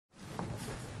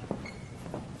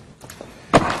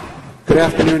Good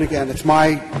afternoon again. It's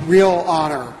my real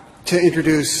honor to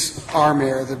introduce our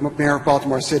mayor, the mayor of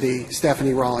Baltimore City,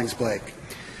 Stephanie Rawlings-Blake.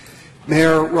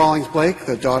 Mayor Rawlings-Blake,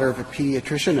 the daughter of a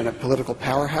pediatrician and a political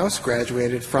powerhouse,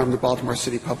 graduated from the Baltimore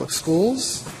City Public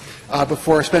Schools.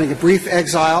 Before spending a brief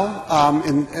exile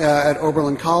at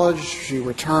Oberlin College, she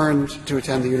returned to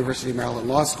attend the University of Maryland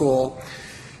Law School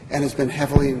and has been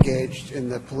heavily engaged in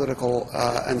the political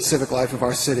and civic life of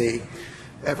our city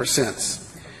ever since.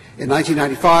 In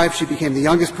 1995, she became the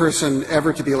youngest person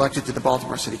ever to be elected to the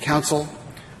Baltimore City Council.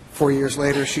 4 years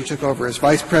later, she took over as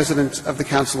vice president of the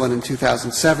council, and in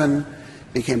 2007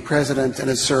 became president and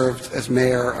has served as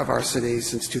mayor of our city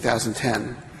since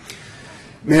 2010.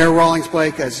 Mayor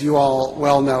Rawlings-Blake, as you all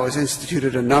well know, has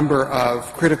instituted a number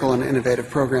of critical and innovative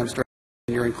programs during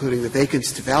the year, including the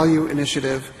Vacants to Value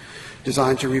initiative,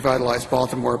 designed to revitalize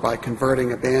Baltimore by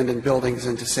converting abandoned buildings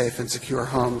into safe and secure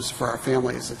homes for our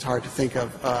families. It's hard to think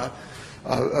of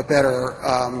a better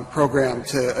program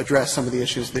to address some of the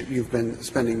issues that you've been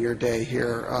spending your day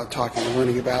here talking and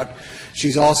learning about.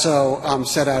 She's also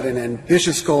set out an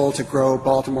ambitious goal to grow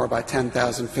Baltimore by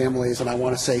 10,000 families, and I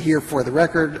want to say here for the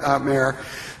record, Mayor,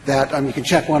 that you can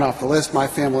check one off the list. My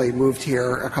family moved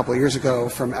here a couple of years ago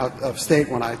from out of state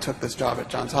when I took this job at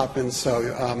Johns Hopkins,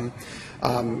 so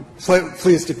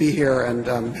pleased to be here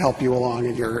and help you along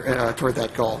in your, toward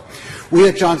that goal. We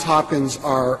at Johns Hopkins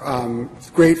are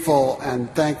grateful and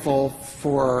thankful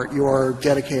for your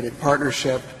dedicated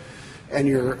partnership and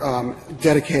your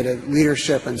dedicated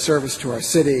leadership and service to our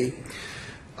city.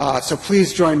 So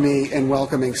please join me in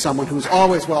welcoming someone who's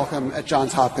always welcome at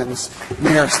Johns Hopkins,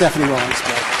 Mayor Stephanie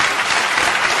Rawlings-Blake.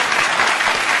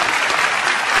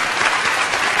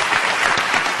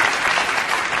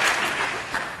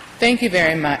 Thank you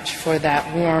very much for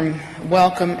that warm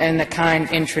welcome and the kind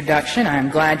introduction. I'm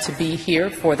glad to be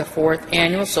here for the 4th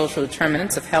Annual Social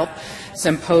Determinants of Health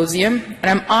Symposium,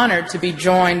 and I'm honored to be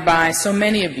joined by so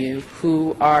many of you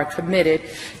who are committed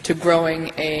to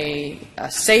growing a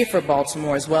safer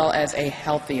Baltimore as well as a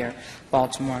healthier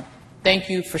Baltimore.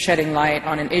 Thank you for shedding light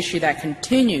on an issue that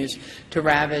continues to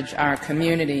ravage our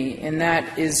community, and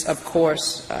that is, of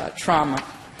course, trauma.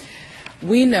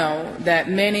 We know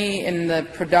that many in the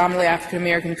predominantly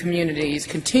African-American communities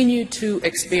continue to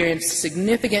experience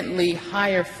significantly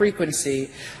higher frequency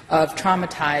of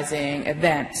traumatizing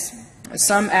events.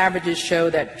 Some averages show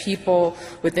that people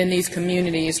within these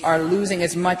communities are losing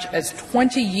as much as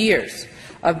 20 years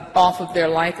off of their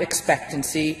life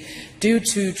expectancy due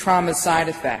to trauma side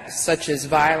effects such as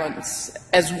violence,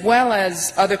 as well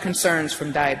as other concerns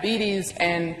from diabetes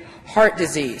and heart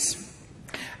disease.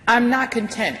 I'm not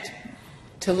content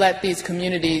to let these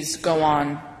communities go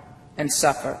on and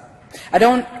suffer. I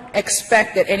don't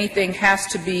expect that anything has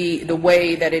to be the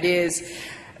way that it is.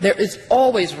 There is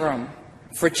always room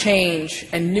for change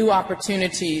and new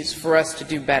opportunities for us to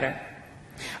do better.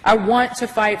 I want to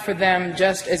fight for them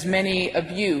just as many of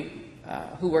you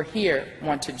who are here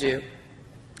want to do.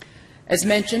 As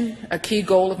mentioned, a key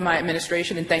goal of my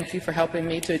administration, and thank you for helping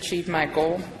me to achieve my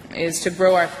goal, is to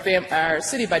grow our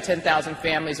city by 10,000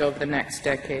 families over the next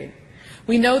decade.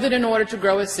 We know that in order to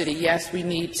grow a city, yes, we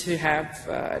need to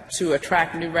have to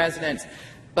attract new residents,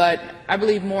 but I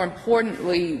believe more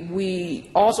importantly, we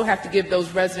also have to give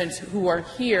those residents who are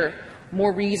here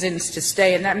more reasons to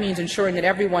stay, and that means ensuring that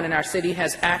everyone in our city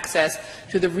has access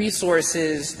to the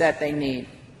resources that they need.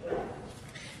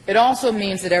 It also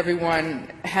means that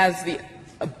everyone has the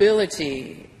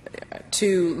ability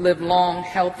to live long,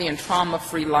 healthy, and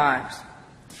trauma-free lives.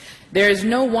 There is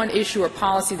no one issue or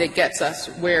policy that gets us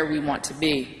where we want to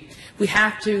be. We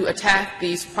have to attack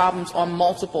these problems on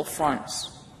multiple fronts.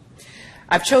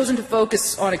 I've chosen to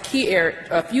focus on a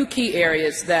few key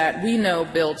areas that we know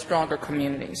build stronger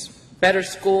communities: better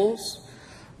schools,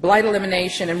 blight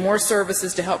elimination, and more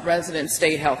services to help residents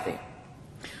stay healthy.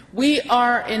 We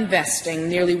are investing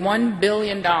nearly $1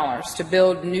 billion to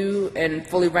build new and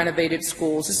fully renovated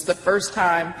schools. This is the first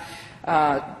time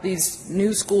these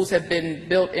new schools have been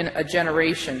built in a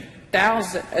generation.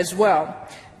 Thousands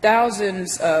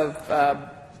of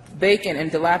vacant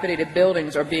and dilapidated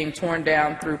buildings are being torn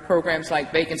down through programs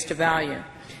like Vacants to Value.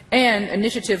 And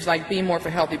initiatives like Be More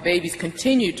for Healthy Babies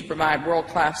continue to provide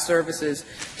world-class services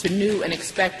to new and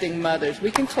expecting mothers. We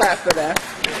can clap for that.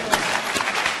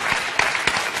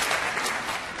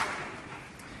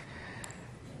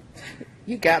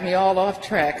 You got me all off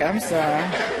track. I'm sorry.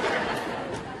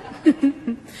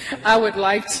 I would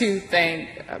like to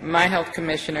thank my health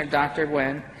commissioner, Dr.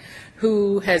 Nguyen,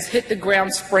 who has hit the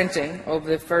ground sprinting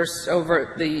over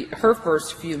her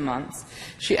first few months.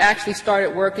 She actually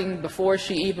started working before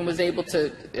she even was able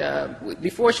to,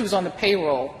 before she was on the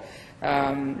payroll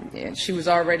And she was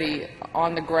already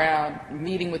on the ground,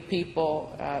 meeting with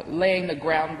people, laying the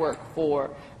groundwork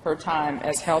for her time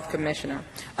as health commissioner.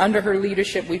 Under her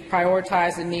leadership, we've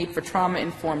prioritized the need for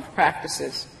trauma-informed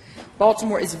practices.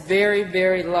 Baltimore is very,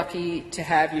 very lucky to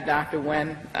have you, Dr.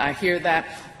 Nguyen. I hear that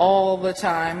all the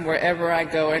time wherever I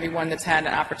go. Anyone that's had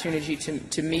an opportunity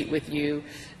to meet with you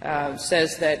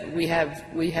says that we have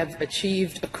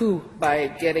achieved a coup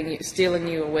by stealing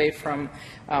you away from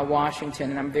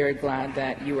Washington, and I'm very glad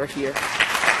that you are here.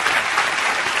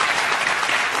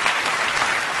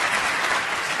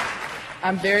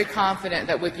 I'm very confident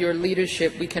that with your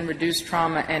leadership we can reduce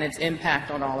trauma and its impact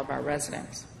on all of our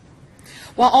residents.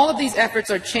 While all of these efforts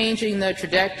are changing the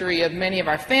trajectory of many of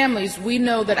our families, we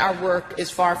know that our work is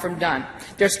far from done.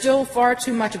 There's still far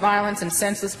too much violence and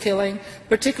senseless killing,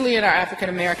 particularly in our African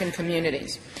American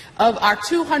communities. Of our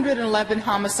 211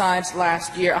 homicides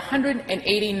last year,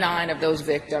 189 of those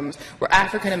victims were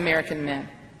African American men.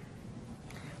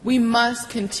 We must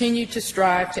continue to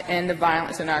strive to end the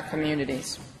violence in our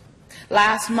communities.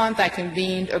 Last month, I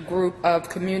convened a group of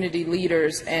community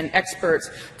leaders and experts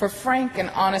for frank and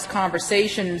honest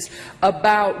conversations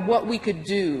about what we could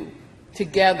do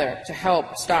together to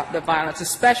help stop the violence,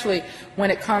 especially when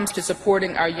it comes to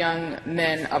supporting our young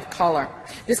men of color.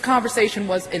 This conversation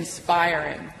was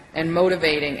inspiring and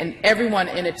motivating, and everyone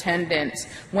in attendance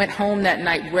went home that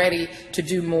night ready to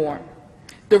do more.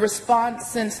 The response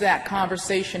since that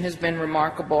conversation has been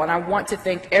remarkable, and I want to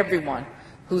thank everyone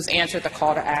who's answered the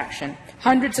call to action.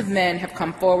 Hundreds of men have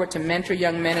come forward to mentor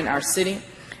young men in our city,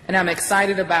 and I'm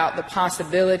excited about the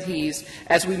possibilities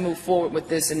as we move forward with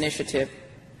this initiative.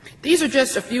 These are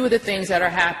just a few of the things that are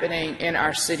happening in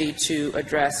our city to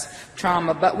address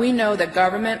trauma, but we know that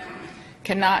government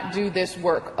cannot do this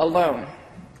work alone.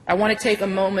 I want to take a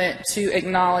moment to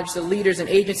acknowledge the leaders and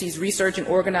agencies researching,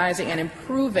 organizing, and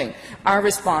improving our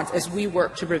response as we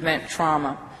work to prevent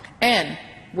trauma and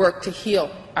work to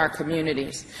heal our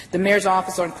communities. The Mayor's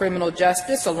Office on Criminal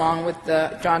Justice, along with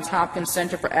the Johns Hopkins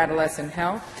Center for Adolescent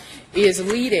Health, is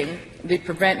leading the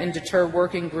Prevent and Deter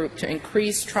Working Group to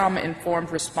increase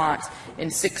trauma-informed response in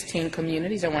 16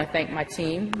 communities. I want to thank my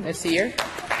team that's here.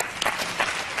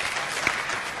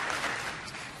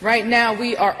 Right now,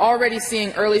 we are already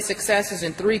seeing early successes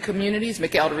in 3 communities,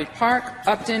 McElderry Park,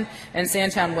 Upton, and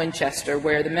Sandtown Winchester,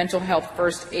 where the mental health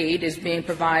first aid is being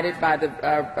provided by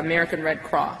the American Red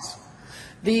Cross.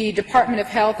 The Department of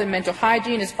Health and Mental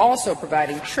Hygiene is also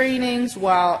providing trainings,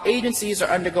 while agencies are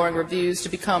undergoing reviews to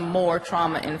become more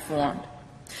trauma-informed.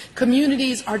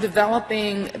 Communities are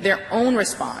developing their own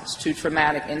response to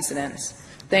traumatic incidents,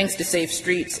 thanks to Safe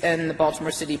Streets and the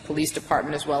Baltimore City Police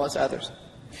Department, as well as others.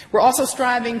 We're also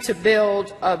striving to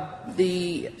build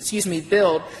the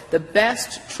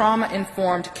best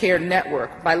trauma-informed care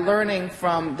network by learning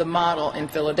from the model in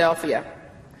Philadelphia.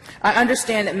 I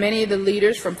understand that many of the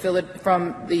leaders from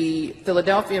the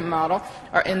Philadelphia model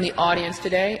are in the audience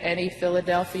today. Any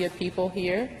Philadelphia people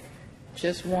here?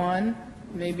 Just one,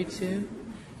 maybe two?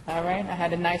 All right. I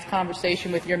had a nice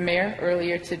conversation with your mayor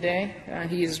earlier today.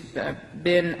 He's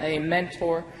been a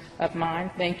mentor of mine.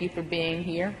 Thank you for being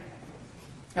here.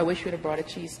 I wish you would have brought a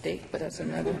cheesesteak, but that's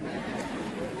another. You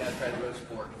gotta try the roast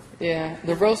pork. Yeah,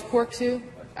 the roast pork too?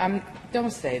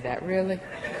 Don't say that, really.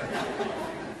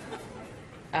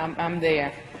 I'm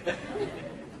there.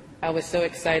 I was so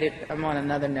excited. I'm on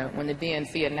another note. When the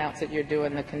DNC announced that you're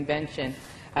doing the convention,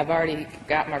 I've already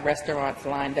got my restaurants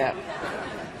lined up.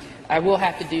 I will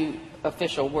have to do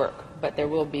official work, but there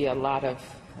will be a lot of,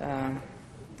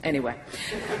 anyway,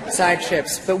 side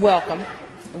trips. But welcome.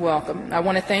 Welcome. I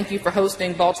want to thank you for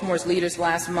hosting Baltimore's leaders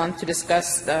last month to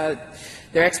discuss their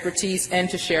expertise and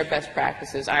to share best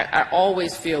practices. I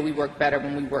always feel we work better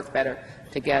when we work better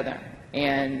together.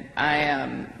 And I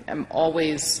am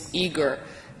always eager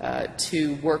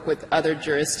to work with other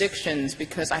jurisdictions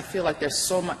because I feel like there's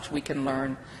so much we can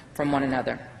learn from one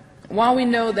another. While we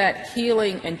know that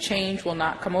healing and change will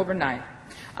not come overnight,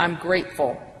 I'm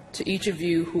grateful to each of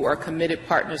you who are committed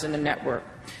partners in the network.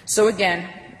 So again,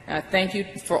 thank you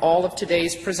for all of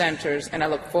today's presenters, and I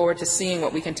look forward to seeing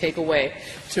what we can take away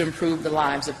to improve the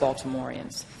lives of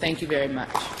Baltimoreans. Thank you very much.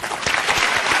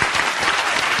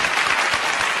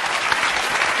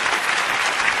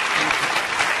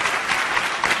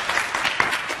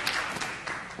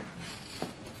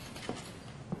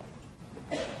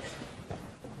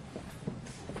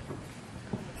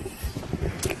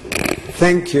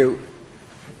 Thank you.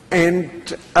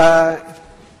 And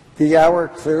the hour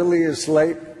clearly is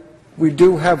late. We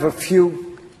do have a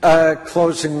few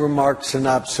closing remarks and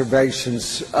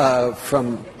observations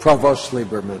from Provost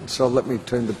Lieberman. So let me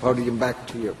turn the podium back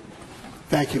to you.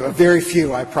 Thank you. A very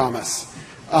few, I promise.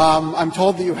 I'm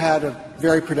told that you had a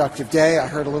very productive day. I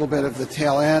heard a little bit of the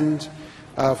tail end.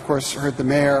 Of course, heard the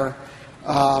mayor.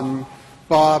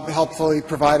 Bob helpfully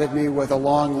provided me with a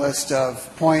long list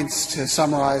of points to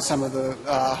summarize some of the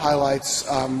highlights,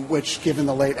 which, given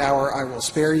the late hour, I will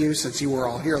spare you since you were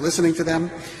all here listening to them.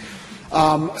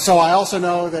 So I also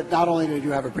know that not only did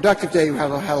you have a productive day, you had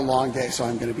a long day, so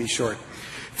I'm going to be short.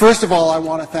 First of all, I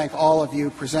want to thank all of you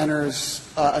presenters,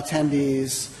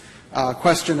 attendees,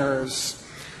 questioners,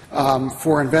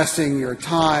 for investing your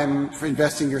time, for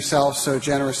investing yourselves so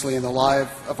generously in the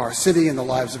life of our city and the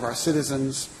lives of our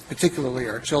citizens, particularly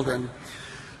our children.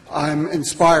 I'm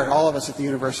inspired, all of us at the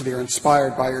university are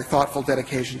inspired by your thoughtful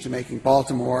dedication to making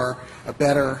Baltimore a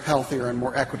better, healthier, and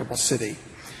more equitable city.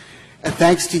 And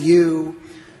thanks to you,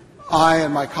 I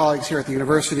and my colleagues here at the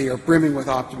university are brimming with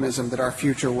optimism that our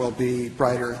future will be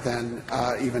brighter than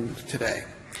even today.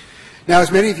 Now, as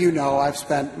many of you know, I've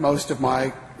spent most of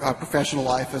my professional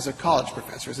life as a college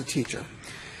professor, as a teacher.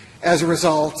 As a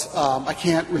result, I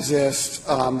can't resist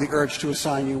the urge to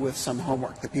assign you with some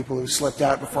homework. The people who slipped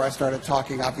out before I started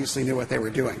talking obviously knew what they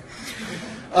were doing.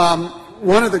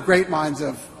 One of the great minds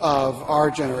of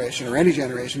our generation, or any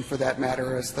generation for that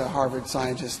matter, is the Harvard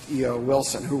scientist E.O.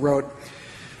 Wilson, who wrote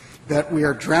that we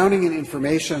are drowning in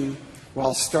information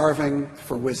while starving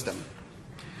for wisdom.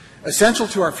 Essential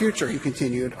to our future, he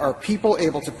continued, are people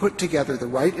able to put together the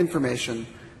right information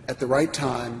at the right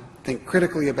time, think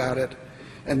critically about it,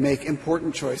 and make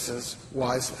important choices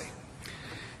wisely.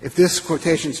 If this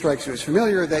quotation strikes you as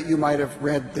familiar, that you might have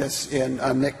read this in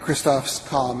Nick Kristoff's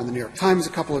column in the New York Times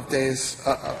a couple of days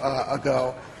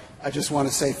ago. I just want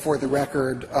to say for the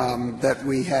record that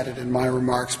we had it in my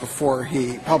remarks before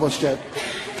he published it.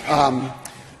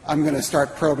 I'm going to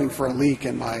start probing for a leak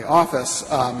in my office.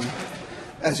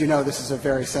 As you know, this is a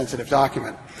very sensitive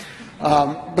document.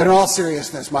 But in all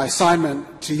seriousness, my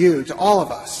assignment to you, to all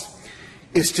of us,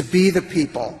 is to be the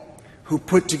people who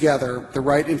put together the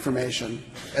right information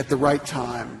at the right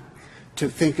time to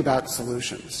think about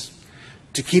solutions,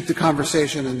 to keep the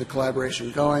conversation and the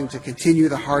collaboration going, to continue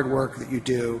the hard work that you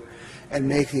do, and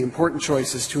make the important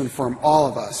choices to inform all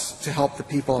of us to help the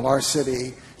people of our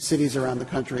city, cities around the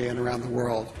country and around the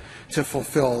world, to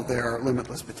fulfill their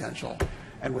limitless potential.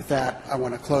 And with that, I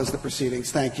want to close the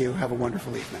proceedings. Thank you. Have a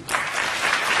wonderful evening.